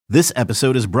This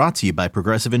episode is brought to you by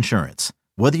Progressive Insurance.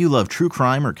 Whether you love true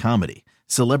crime or comedy,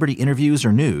 celebrity interviews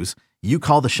or news, you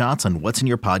call the shots on what's in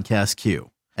your podcast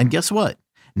queue. And guess what?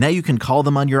 Now you can call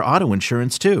them on your auto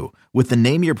insurance too with the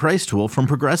Name Your Price tool from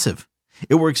Progressive.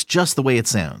 It works just the way it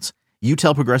sounds. You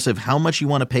tell Progressive how much you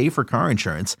want to pay for car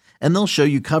insurance, and they'll show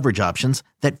you coverage options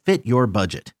that fit your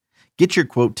budget. Get your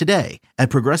quote today at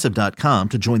Progressive.com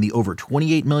to join the over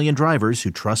 28 million drivers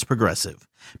who trust Progressive.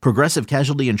 Progressive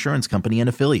Casualty Insurance Company and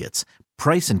Affiliates.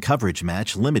 Price and coverage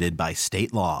match limited by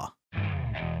state law.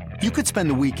 You could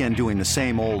spend the weekend doing the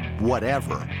same old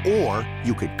whatever, or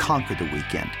you could conquer the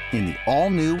weekend in the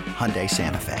all-new Hyundai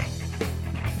Santa Fe.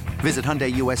 Visit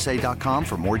HyundaiUSA.com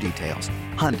for more details.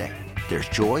 Hyundai, there's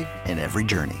joy in every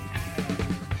journey.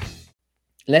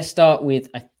 Let's start with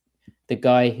the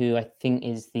guy who I think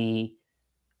is the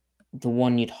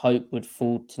one you'd hope would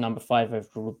fall to number 5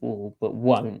 overall, but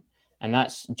won't, and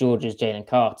that's Georgia's Jalen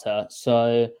Carter.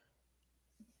 So,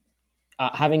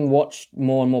 having watched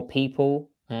more and more people,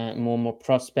 more and more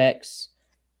prospects,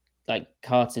 like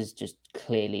Carter's just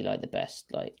clearly like the best.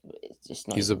 Like it's just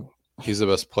not. He's the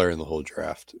best player in the whole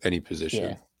draft, any position.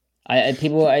 Yeah, I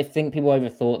think people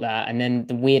overthought that, and then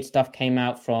the weird stuff came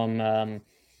out from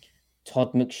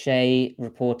Todd McShay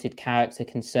reported character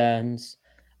concerns,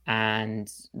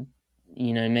 and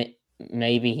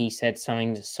maybe he said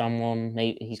something to someone.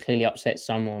 Maybe he's clearly upset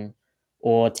someone,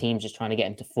 or teams just trying to get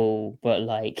him to fall. But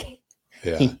like.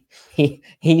 Yeah.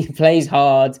 He plays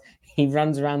hard. He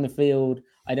runs around the field.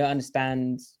 I don't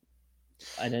understand.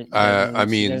 I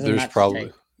mean, there's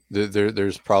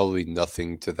probably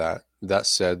nothing to that. That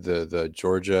said, the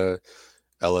Georgia,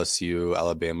 LSU,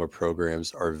 Alabama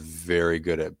programs are very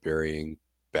good at burying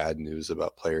bad news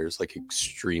about players, like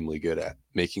extremely good at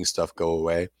making stuff go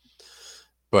away.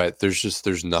 But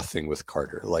there's nothing with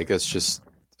Carter. Like that's just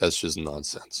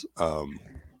nonsense. To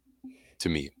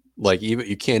me. Like even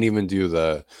you can't even do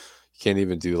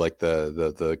like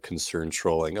the concern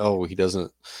trolling. Oh, he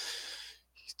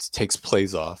takes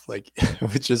plays off, like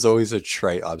which is always a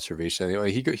trite observation.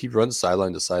 Anyway, he runs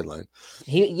sideline to sideline.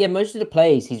 Most of the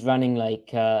plays he's running like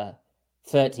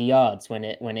 30 yards when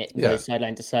it goes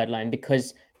sideline to sideline,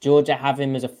 because Georgia have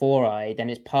him as a 4-eye, then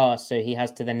it's pass, so he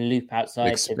has to then loop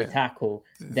outside to the tackle.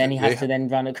 Then he has to then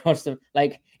run across the,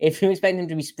 like if you expect him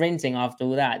to be sprinting after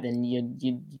all that, then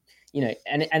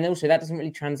and also that doesn't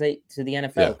really translate to the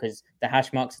NFL because the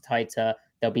hash marks are tighter.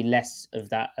 There'll be less of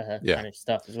that kind of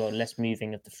stuff as well, less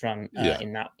moving of the front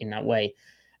in that way.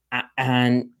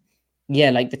 And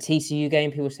like the TCU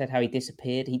game, people said how he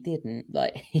disappeared. He didn't.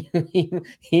 Like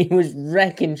he was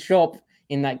wrecking shop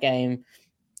in that game.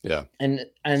 Yeah, and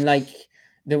like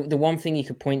the one thing you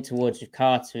could point towards with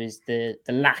Carter is the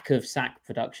lack of sack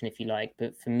production, if you like.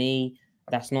 But for me,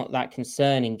 that's not that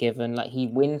concerning, given like he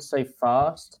wins so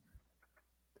fast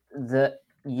that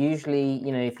usually,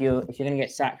 if you're going to get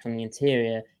sacked from the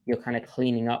interior, you're kind of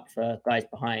cleaning up for guys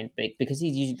behind. But because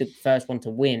he's usually the first one to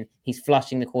win, he's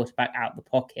flushing the quarterback out the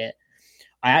pocket.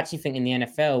 I actually think in the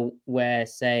NFL, where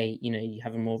say you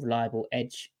have a more reliable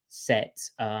edge set,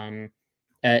 and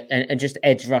just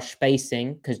edge rush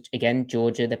spacing, because again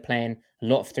Georgia, they're playing a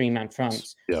lot of 3-man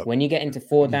fronts. When you get into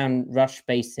 4-down rush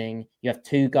spacing, you have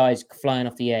 2 guys flying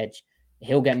off the edge.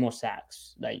 He'll get more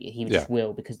sacks, like he just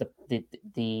will, because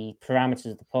the parameters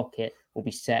of the pocket will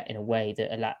be set in a way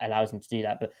that allows him to do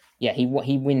that. But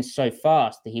he wins so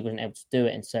fast that he wasn't able to do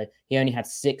it, and so he only had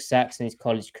 6 sacks in his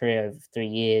college career over 3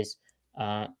 years.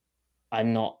 I'm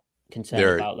not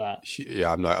concerned about that.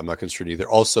 Yeah, I'm not concerned either.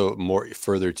 Also, more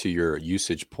further to your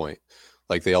usage point,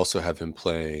 like they also have him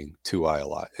playing 2-eye a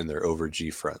lot in their over G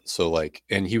front. So like,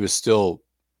 and he was still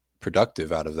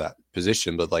productive out of that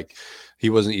position, but like he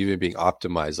wasn't even being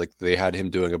optimized. Like they had him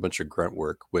doing a bunch of grunt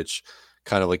work, which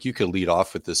kind of like you could lead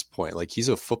off with this point. Like he's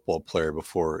a football player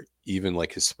before even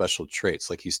like his special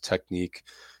traits, like he's technique,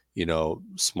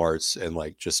 smarts, and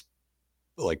like just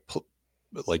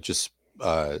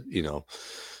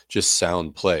just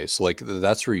sound play. So like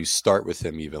that's where you start with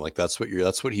him. Even like that's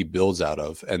what he builds out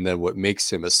of, and then what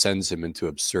ascends him into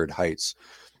absurd heights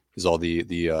is all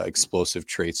the explosive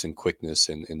traits and quickness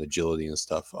and agility and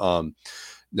stuff.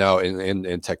 Now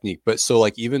and technique. But so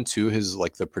like even to his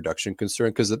like the production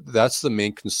concern, because that's the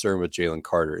main concern with Jalen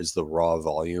Carter is the raw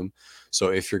volume.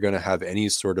 So if you're going to have any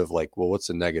sort of like, well, what's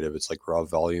a negative? It's like raw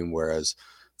volume, whereas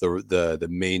the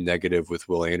main negative with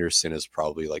Will Anderson is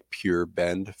probably like pure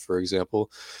bend, for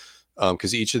example.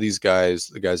 Because each of these guys,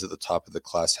 the guys at the top of the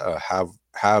class,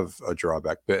 have a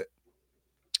drawback. But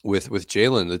with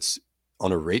Jalen, it's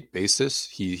on a rate basis,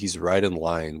 he's right in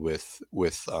line with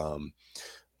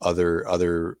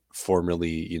other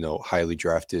formerly highly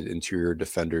drafted interior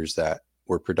defenders that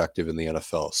were productive in the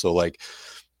NFL. So like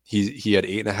he had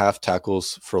 8.5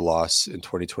 tackles for loss in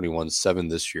 2021, 7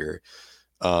 this year.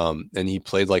 And he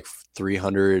played like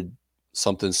 300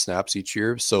 something snaps each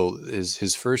year. So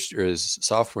his first year, his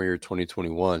sophomore year,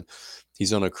 2021,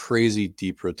 he's on a crazy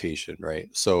deep rotation, right?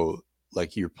 So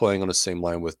like you're playing on the same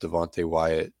line with Devontae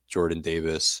Wyatt, Jordan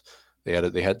Davis. They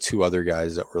had 2 other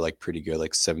guys that were like pretty good,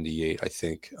 like 78, I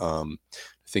think. I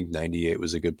think 98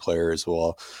 was a good player as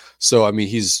well. So I mean,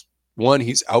 he's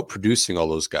out producing all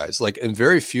those guys. Like, and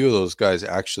very few of those guys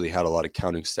actually had a lot of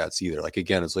counting stats either. Like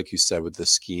again, it's like you said with the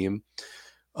scheme.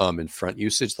 In front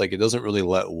usage, like it doesn't really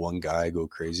let one guy go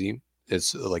crazy.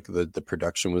 It's like the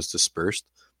production was dispersed.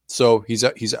 So he's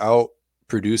out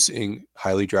producing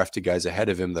highly drafted guys ahead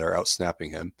of him that are out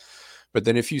snapping him. But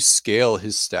then if you scale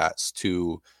his stats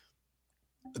to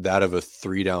that of a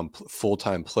 3-down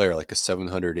full-time player, like a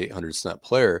 700, 800 snap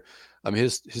player,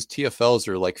 his TFLs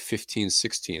are like 15,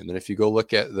 16. And then if you go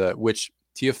look at which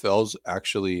TFLs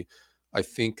actually, I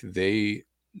think they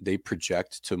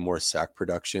project to more sack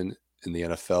production in the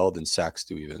NFL than sacks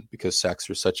do, even because sacks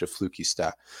are such a fluky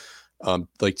stat.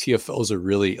 Like TFLs are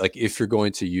really, like if you're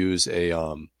going to use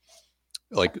a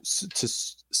like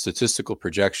statistical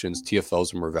projections,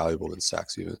 TFLs are more valuable than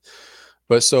sacks even.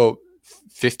 But so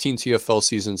 15 TFL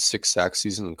seasons, 6 sack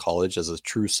season in college as a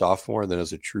true sophomore, and then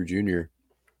as a true junior,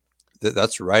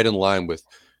 that's right in line with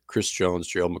Chris Jones,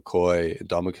 Gerald McCoy, and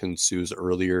Ndamukong Suh's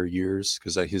earlier years,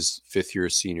 because his 5th year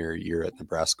senior year at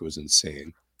Nebraska was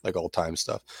insane, like all time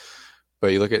stuff.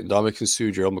 But you look at Ndamukong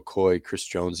Suh, Gerald McCoy, Chris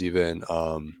Jones, even.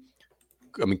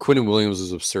 I mean, Quinnen Williams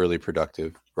was absurdly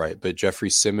productive, right? But Jeffrey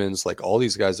Simmons, like all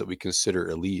these guys that we consider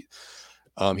elite,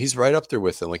 he's right up there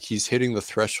with them. Like he's hitting the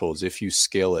thresholds if you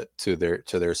scale it to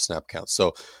their snap count.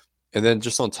 So, and then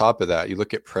just on top of that, you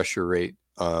look at pressure rate,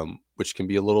 which can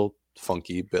be a little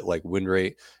funky, but like win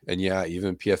rate and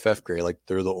even PFF grade, like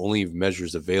they're the only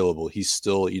measures available.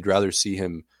 You'd rather see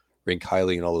him rank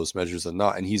highly in all those measures than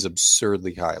not. And he's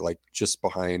absurdly high, like just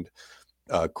behind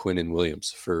Quinnen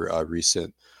Williams for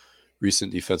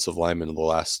recent defensive lineman in the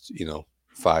last,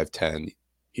 5-10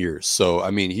 years. So,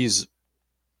 I mean,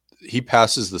 he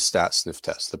passes the stat sniff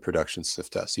test, the production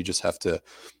sniff test. You just have to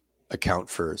account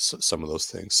for some of those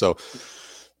things. So,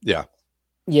 yeah.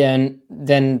 Yeah. And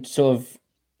then sort of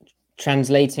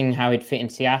translating how he'd fit in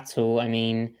Seattle, I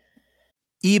mean,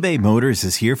 eBay Motors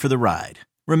is here for the ride.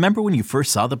 Remember when you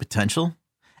first saw the potential?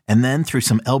 And then through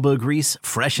some elbow grease,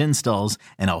 fresh installs,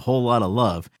 and a whole lot of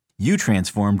love, you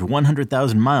transformed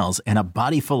 100,000 miles and a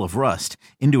body full of rust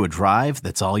into a drive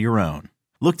that's all your own.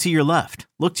 Look to your left.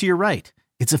 Look to your right.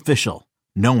 It's official.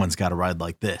 No one's got a ride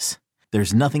like this.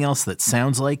 There's nothing else that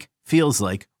sounds like, feels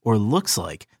like, or looks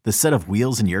like the set of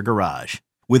wheels in your garage.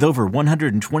 With over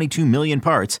 122 million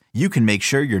parts, you can make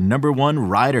sure your number one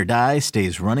ride or die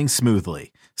stays running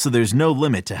smoothly. So there's no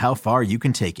limit to how far you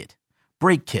can take it.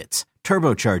 Brake kits,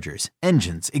 turbochargers,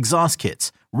 engines, exhaust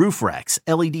kits, roof racks,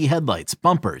 LED headlights,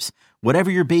 bumpers,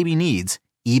 whatever your baby needs,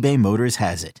 eBay Motors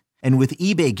has it. And with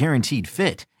eBay Guaranteed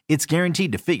Fit, it's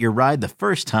guaranteed to fit your ride the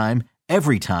first time,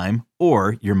 every time,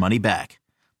 or your money back.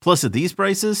 Plus at these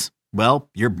prices, well,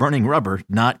 you're burning rubber,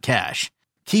 not cash.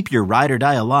 Keep your ride or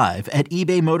die alive at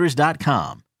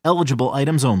ebaymotors.com. Eligible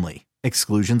items only.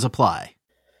 Exclusions apply.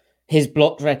 His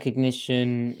block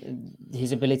recognition,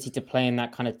 his ability to play in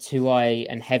that kind of 2-eye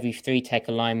and heavy 3-tech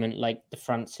alignment like the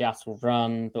front Seattle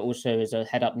run, but also as a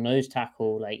head-up nose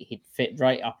tackle, like he'd fit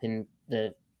right up in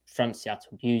the front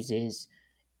Seattle uses.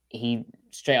 He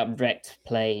straight up wrecked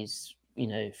plays,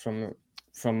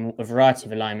 from a variety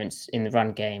of alignments in the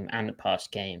run game and the pass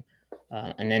game.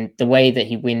 And then the way that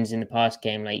he wins in the pass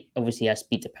game, like obviously he has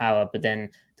speed to power, but then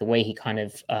the way he kind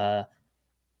of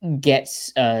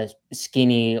gets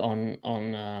skinny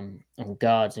on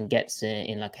guards and gets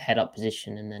in like a head up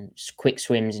position and then quick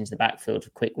swims into the backfield for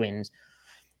quick wins.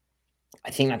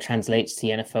 I think that translates to the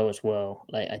NFL as well.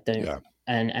 Like I don't,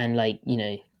 and like,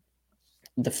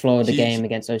 the Florida game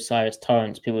against Osiris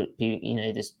Torrance, people,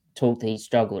 there's talk that he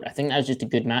struggled. I think that was just a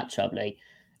good matchup. Like,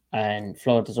 and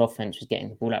Florida's offense was getting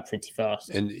the ball out pretty fast.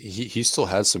 And he still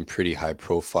had some pretty high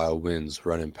profile wins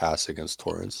running pass against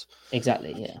Torrance.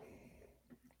 Exactly. Yeah.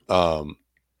 I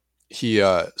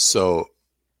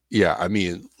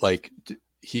mean, like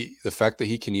the fact that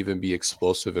he can even be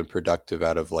explosive and productive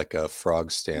out of like a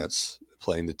frog stance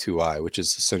playing the 2-eye, which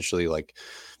is essentially like,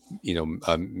 what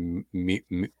am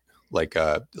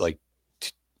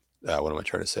I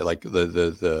trying to say? Like the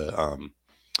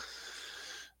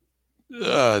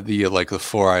like the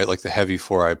 4-eye, like the heavy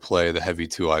 4-eye play, the heavy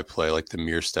 2-eye play, like the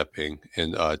mirror stepping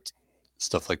and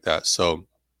stuff like that. So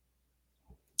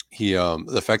he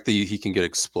the fact that he can get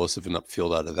explosive and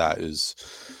upfield out of that is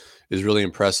is really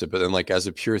impressive. But then like as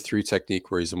a pure 3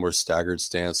 technique where he's a more staggered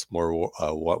stance, more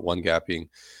one gapping,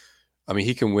 I mean,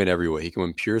 he can win every way. He can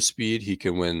win pure speed. He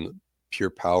can win pure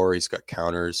power. He's got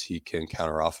counters. He can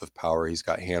counter off of power. He's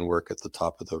got handwork at the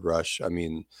top of the rush. I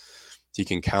mean, he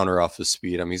can counter off his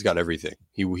speed. I mean, he's got everything.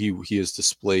 He has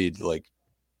displayed like,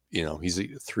 you know, he's a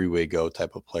 3-way go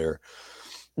type of player.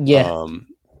 Yeah.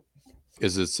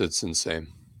 It's insane.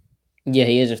 Yeah,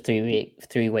 he is a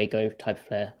three-way go type of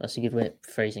player. That's a good way of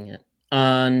phrasing it.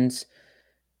 And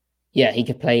yeah, he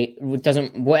could play.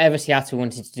 Whatever Seattle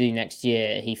wanted to do next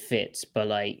year, he fits. But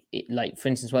like for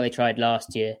instance, what they tried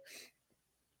last year,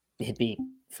 he'd be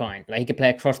fine. Like he could play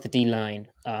across the D line,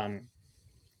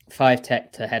 5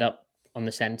 tech to head up on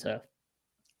the center.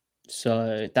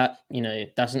 So that, you know,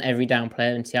 that's an every down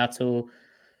player in Seattle.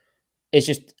 It's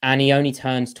just, and he only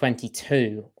turns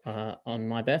 22 on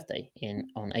my birthday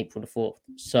on April the 4th.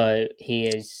 So he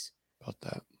is about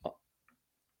that,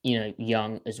 you know,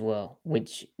 young as well,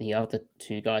 which the other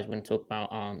 2 guys when talk about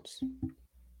aren't.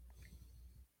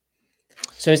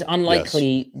 So it's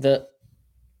unlikely that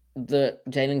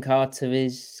Jalen Carter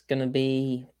is going to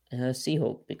be a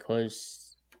Seahawk,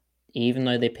 because even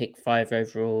though they picked 5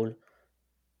 overall,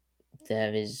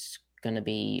 there is going to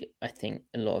be, I think,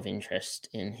 a lot of interest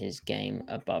in his game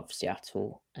above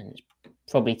Seattle, and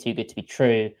it's probably too good to be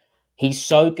true. He's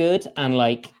so good, and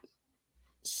like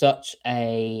such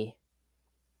a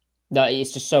that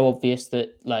it's just so obvious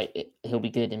that like he'll be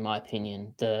good, in my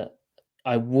opinion, that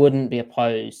I wouldn't be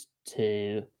opposed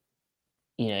to,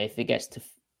 you know, if it gets to,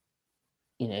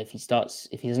 you know, if he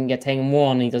doesn't get taken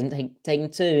 1, he doesn't take him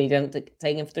 2, he doesn't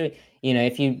take him 3. You know,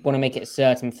 if you want to make it a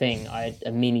certain thing,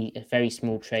 a very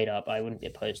small trade up, I wouldn't be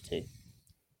opposed to.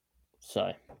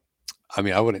 So, I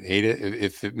mean, I wouldn't hate it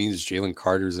if it means Jalen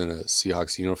Carter's in a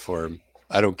Seahawks uniform.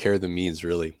 I don't care the means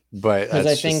really, but because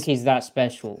I think he's that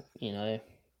special, you know.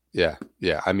 Yeah.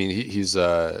 I mean, he's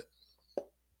not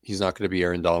going to be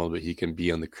Aaron Donald, but he can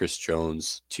be on the Chris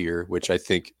Jones tier, which I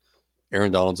think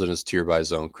Aaron Donald's in his tier by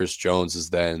his own. Chris Jones is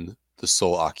then the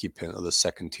sole occupant of the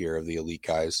second tier of the elite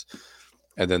guys.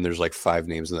 And then there's like 5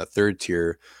 names in that third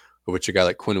tier, of which a guy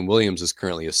like Quinnen Williams is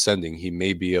currently ascending. He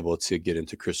may be able to get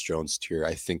into Chris Jones' tier.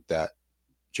 I think that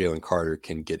Jalen Carter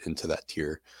can get into that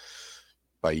tier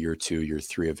by year 2, year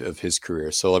 3 of his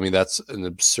career. So, I mean, that's an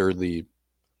absurdly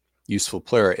useful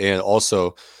player. And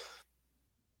also,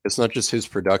 it's not just his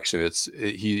production.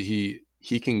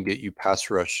 He can get you pass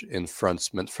rush in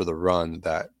fronts meant for the run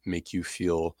that make you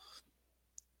feel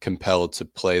compelled to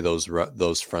play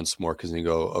those fronts more, because you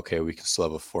go, okay, we can still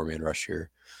have a 4-man rush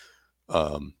here.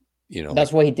 You know,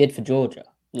 that's what he did for Georgia.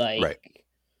 Like,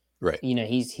 right. You know,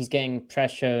 he's getting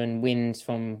pressure and wins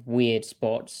from weird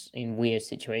spots in weird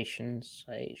situations.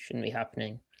 Like, it shouldn't be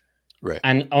happening. Right.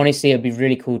 And honestly, it'd be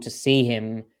really cool to see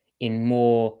him in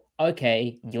more,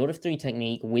 okay, you're the 3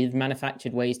 technique with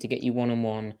manufactured ways to get you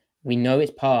 1-on-1. We know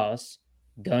it's pass.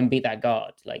 Go and beat that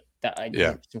guard. Like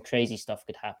that. Some crazy stuff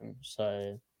could happen.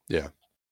 So yeah,